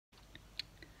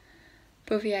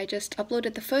Bovi, I just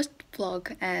uploaded the first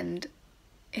vlog and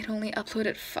it only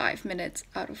uploaded 5 minutes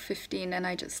out of 15 and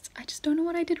I just don't know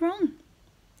what I did wrong.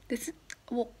 This is,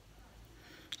 well,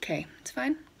 okay, it's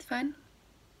fine, it's fine.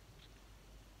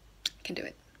 I can do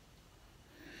it.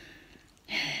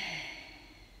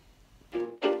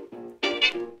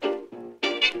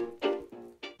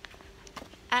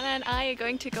 Anna and I are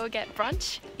going to go get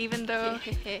brunch, even though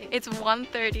it's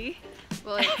 1:30.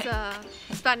 Well,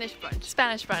 it's Spanish brunch.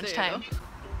 Spanish brunch time.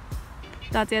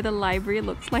 That's the library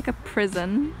looks like a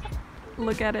prison.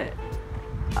 Look at it.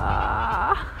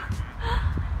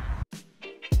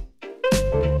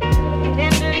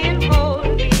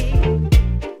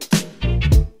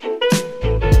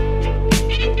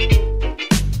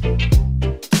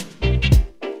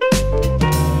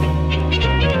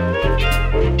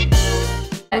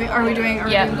 Are we doing?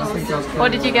 Yeah.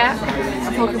 What did you get?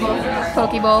 A Pokeball.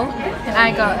 Pokeball. And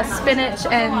I got a spinach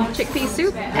and chickpea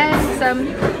soup and some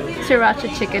sriracha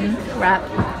chicken wrap.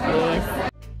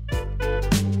 Yes.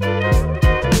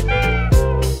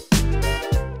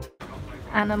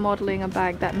 Anna modeling a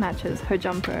bag that matches her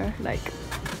jumper. Like,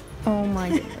 oh my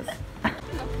goodness.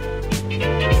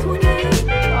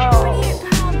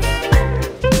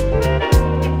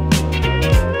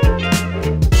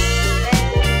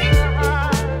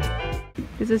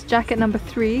 This is jacket number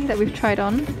 3 that we've tried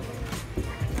on.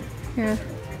 Here.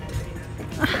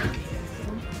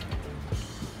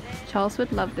 Charles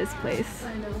would love this place.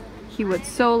 He would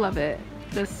so love it.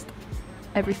 Just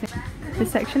everything.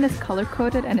 This section is color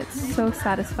coded and it's so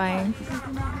satisfying.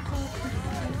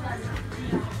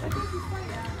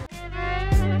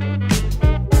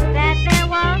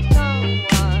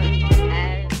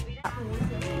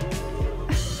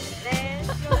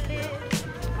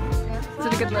 Is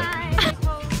it a good look?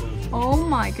 Oh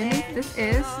my goodness, this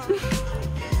is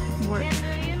work.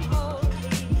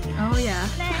 Oh yeah,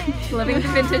 loving the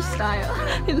vintage style.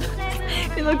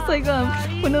 It looks like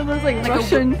one of those like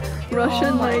Russian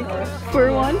like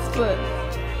fur ones, but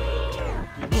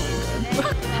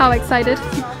how excited!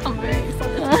 I'm very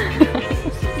excited.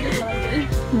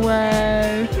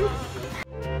 Wow.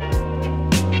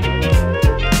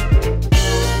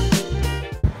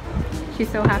 She's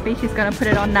so happy, she's gonna put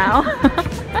it on now.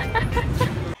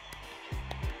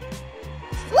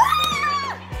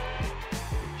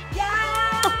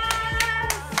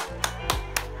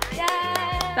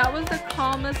 That was the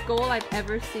calmest goal I've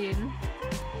ever seen.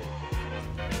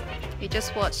 We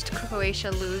just watched Croatia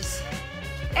lose.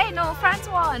 Hey no, France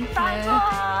won! France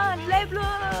won! Les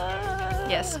Bleus!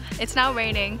 Yes, it's now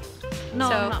raining. No,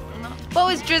 so, no. well,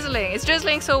 it's drizzling. It's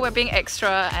drizzling, so we're being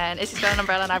extra, and Issy's got an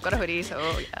umbrella and I've got a hoodie, so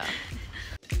yeah.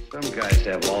 Some guys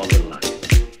have all the luck.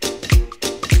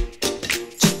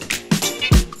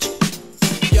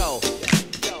 Yo.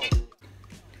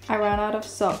 I ran out of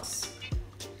socks.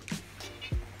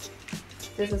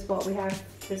 This is what we have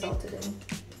resulted in.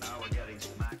 Now we're getting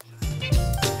some action.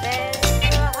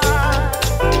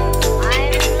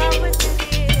 I'm in love with you,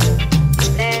 dear.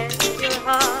 Bless your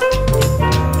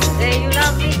heart. Say you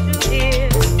love me too, dear.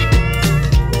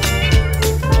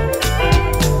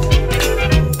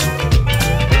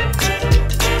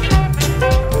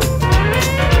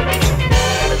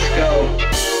 Let's go.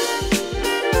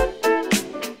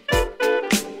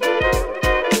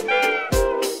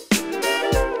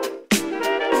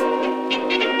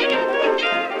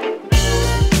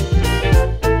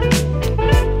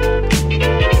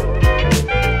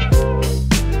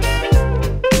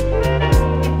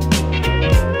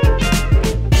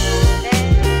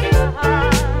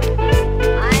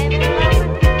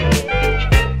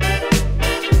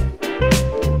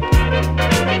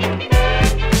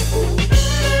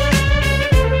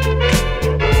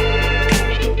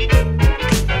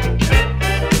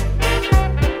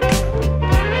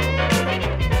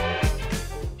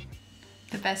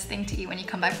 Best thing to eat when you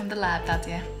come back from the lab,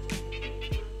 Tatya.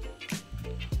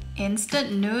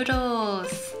 Instant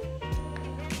noodles!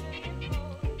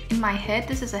 In my head,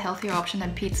 this is a healthier option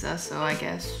than pizza, so I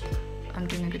guess I'm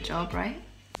doing a good job, right?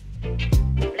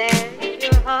 Bless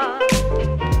your heart.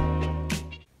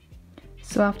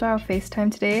 So after our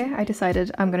FaceTime today, I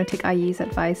decided I'm gonna take Ayi's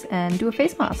advice and do a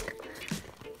face mask.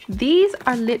 These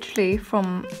are literally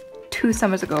from 2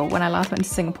 summers ago when I last went to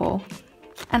Singapore.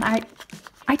 And I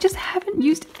just haven't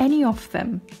used any of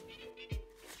them.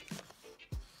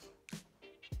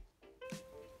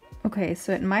 Okay,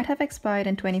 so it might have expired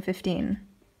in 2015.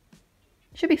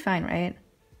 Should be fine, right?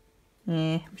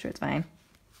 Yeah, I'm sure it's fine.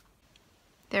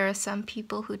 There are some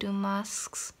people who do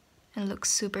masks and look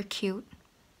super cute.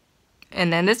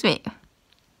 And then there's me.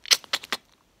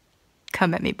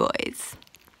 Come at me, boys.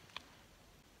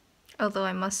 Although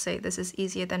I must say this is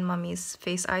easier than Mummy's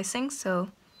face icing, so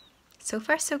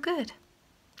far so good.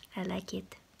 I like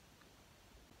it.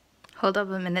 Hold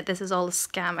up a minute, this is all a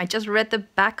scam. I just read the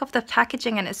back of the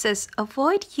packaging and it says,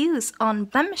 avoid use on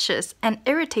blemishes and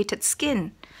irritated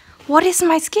skin. What is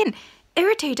my skin?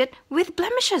 Irritated with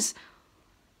blemishes.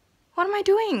 What am I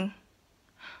doing?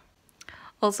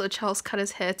 Also, Charles cut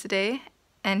his hair today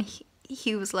and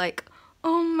he was like,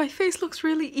 oh, my face looks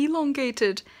really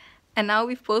elongated. And now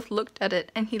we've both looked at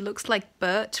it and he looks like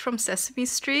Bert from Sesame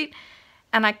Street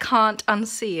and I can't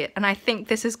unsee it. And I think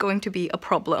this is going to be a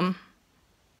problem.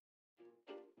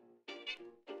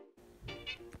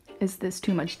 Is this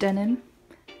too much denim?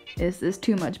 Is this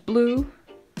too much blue?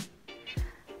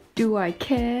 Do I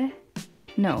care?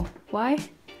 No. Why?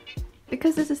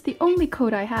 Because this is the only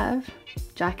coat I have,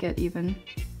 jacket even,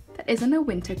 that isn't a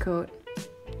winter coat.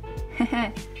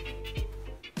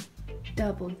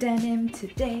 Double denim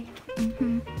today.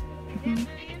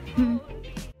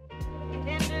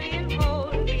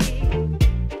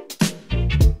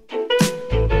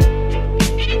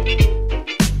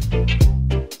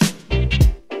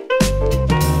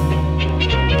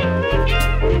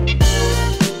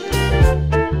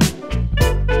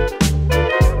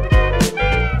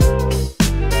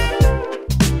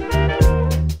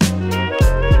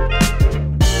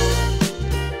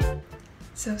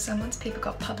 So someone's paper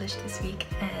got published this week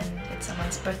and it's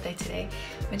someone's birthday today,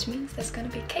 which means there's gonna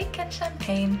be cake and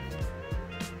champagne.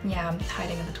 Yeah, I'm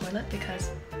hiding in the toilet because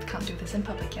I can't do this in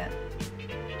public yet.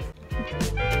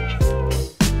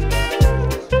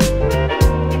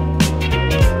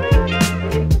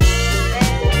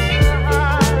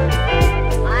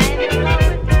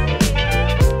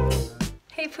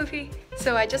 Hey Poofy!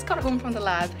 So I just got home from the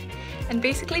lab. And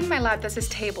basically in my lab there's this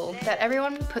table that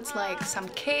everyone puts like some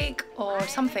cake or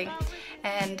something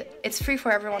and it's free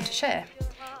for everyone to share.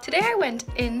 Today I went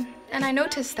in and I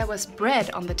noticed there was bread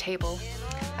on the table.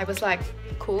 I was like,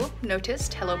 cool,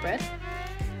 noticed, hello bread.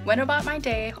 Went about my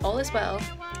day, all is well.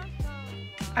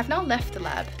 I've now left the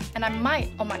lab and I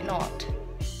might or might not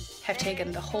have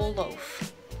taken the whole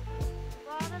loaf.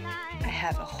 I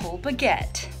have a whole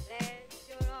baguette.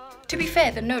 To be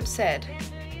fair, the note said,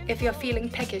 if you're feeling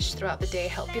peckish throughout the day,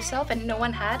 help yourself, and no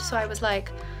one had, so I was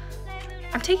like,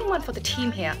 I'm taking one for the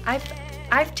team here.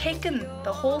 I've taken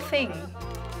the whole thing.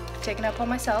 I've taken it upon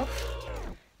myself.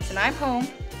 So now I'm home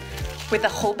with a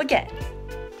whole baguette.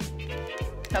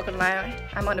 Not gonna lie,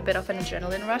 I'm on a bit of an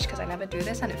adrenaline rush because I never do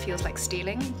this and it feels like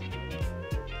stealing.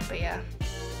 But yeah.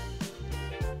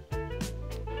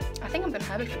 I think I'm gonna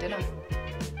have it for dinner.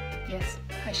 Yes,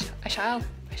 I shall.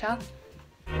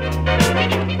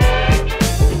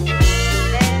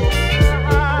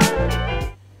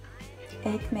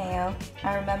 Egg mayo.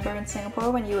 I remember in Singapore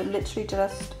when you would literally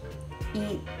just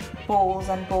eat bowls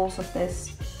and bowls of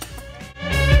this.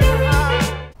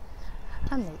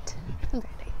 I'm late. I'm very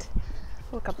late.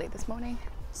 Woke up late this morning.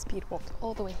 Speed walked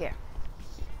all the way here.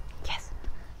 Yes.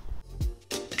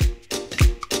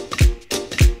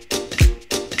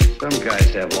 Some guys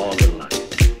have all the luck.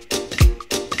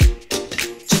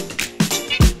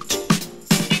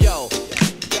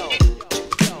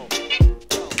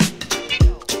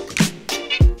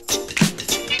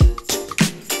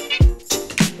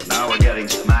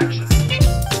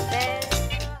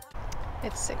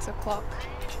 It's 6 o'clock,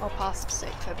 or past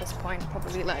 6 at this point,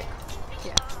 probably like,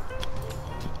 yeah,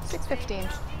 6:15.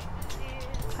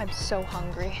 I'm so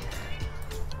hungry.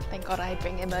 Thank God I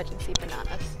bring emergency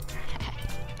bananas.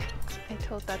 I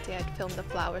told Daddy I'd film the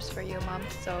flowers for you, Mom,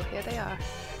 so here they are.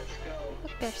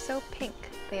 Look, they're so pink.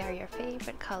 They are your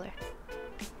favorite color.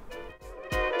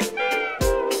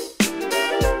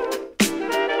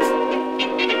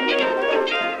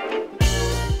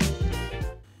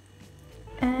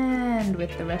 And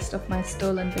with the rest of my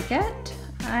stolen baguette,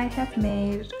 I have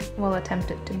made, well,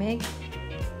 attempted to make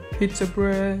pizza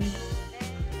bread.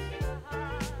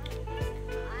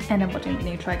 And I'm watching the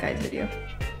new Try Guys video.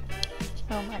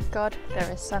 Oh my god,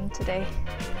 there is sun today.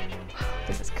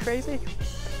 This is crazy.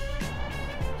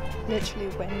 Literally,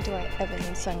 when do I ever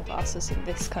need sunglasses in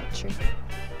this country?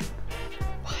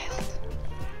 Wild.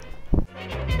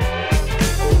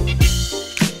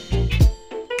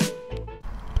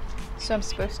 So I'm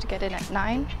supposed to get in at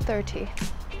 9:30.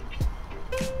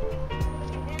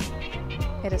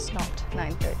 It is not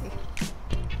 9:30.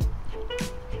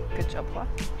 Good job, what?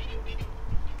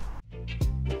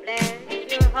 Bless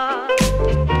your heart.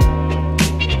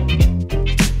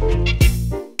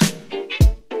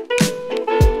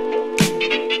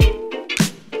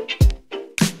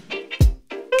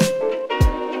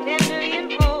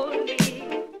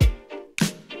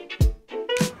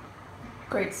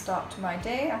 Great start to my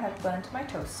day. I have burnt my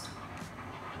toast.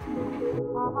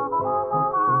 Success!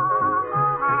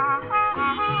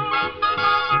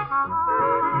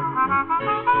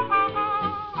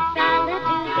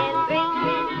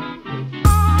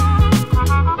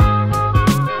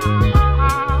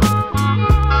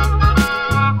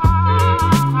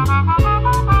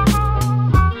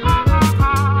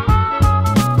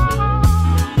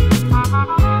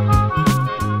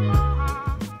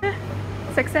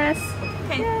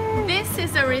 Okay, this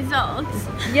is the result.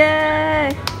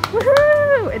 Yay!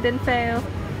 Woohoo! It didn't fail.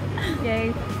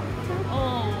 Yay.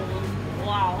 Oh,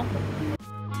 wow.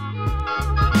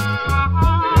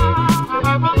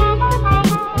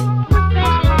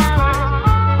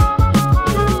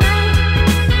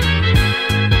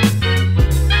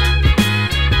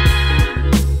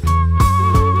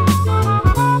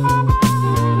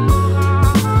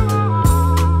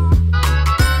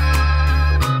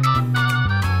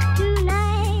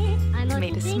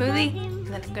 Made a smoothie, and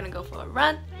then I'm gonna go for a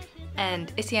run.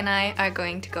 And Issy and I are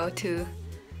going to go to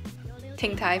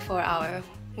Ting Tai for our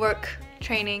work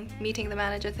training, meeting the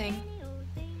manager thing.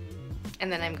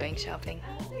 And then I'm going shopping.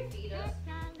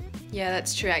 Yeah,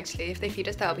 that's true actually. If they feed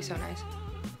us, that would be so nice.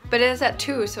 But it is at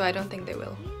 2, so I don't think they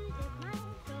will.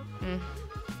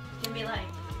 Can be like.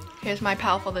 Here's my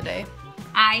pal for the day.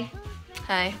 Hi.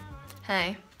 Hi.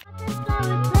 Hi.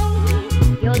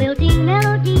 Your lilting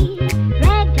melody,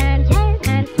 ragtime, jazz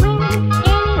and swing,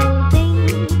 any old thing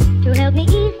to help me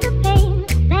ease the pain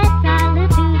that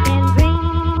solitude can bring.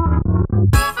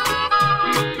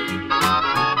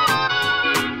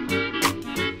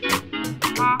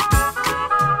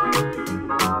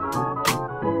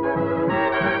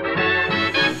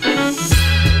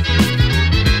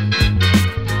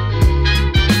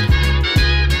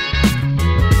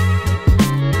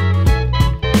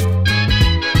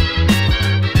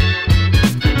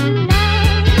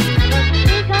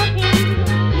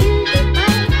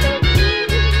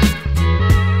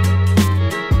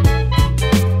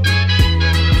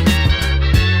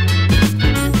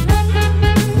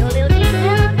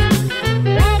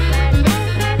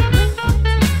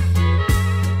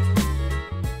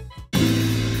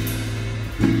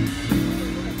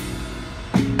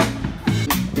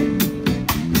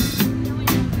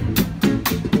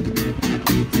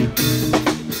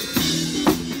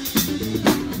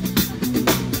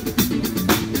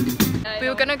 We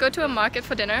were gonna go to a market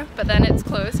for dinner, but then it's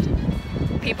closed.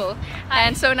 People.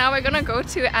 And so now we're gonna go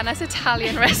to Anna's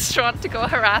Italian restaurant to go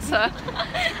harass her.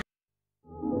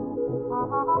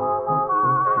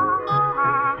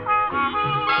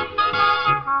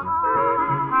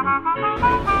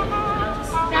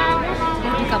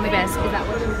 You got me best. Is that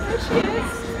what she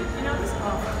is?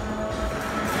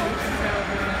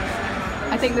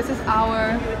 I think this is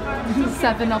hour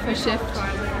 7 of her shift.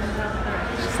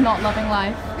 She's not loving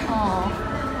life. Aww.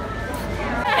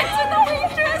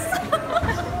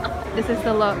 This is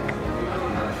the look.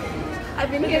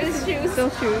 I've been getting shoes. Still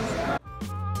shoes.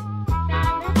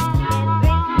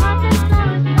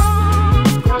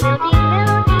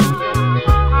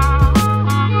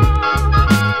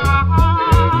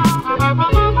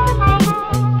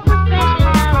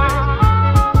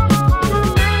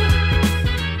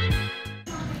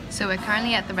 So we're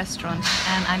currently at the restaurant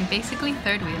and I'm basically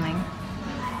third wheeling.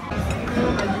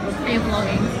 Are you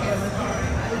vlogging?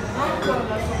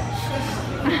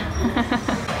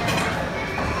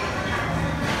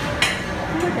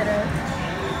 Look at her.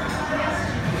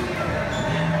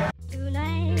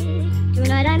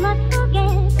 Tonight I must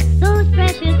forget those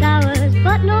precious hours,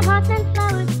 but no hearts and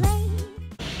flowers play.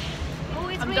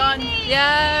 I'm done.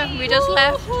 Yeah, we just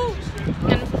left.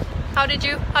 And how did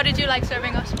you like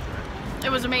serving us? It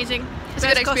was amazing. It's a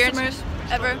good experience. Customers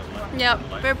ever. Yeah,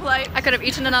 Very polite. I could have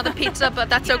eaten another pizza, but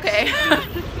that's okay.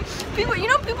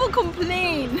 People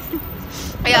complain.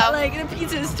 Yeah, that, like the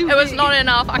pizza is too it was big. not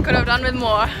enough. I could have done with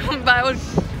more. But it was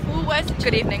Ooh, where's the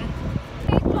good evening.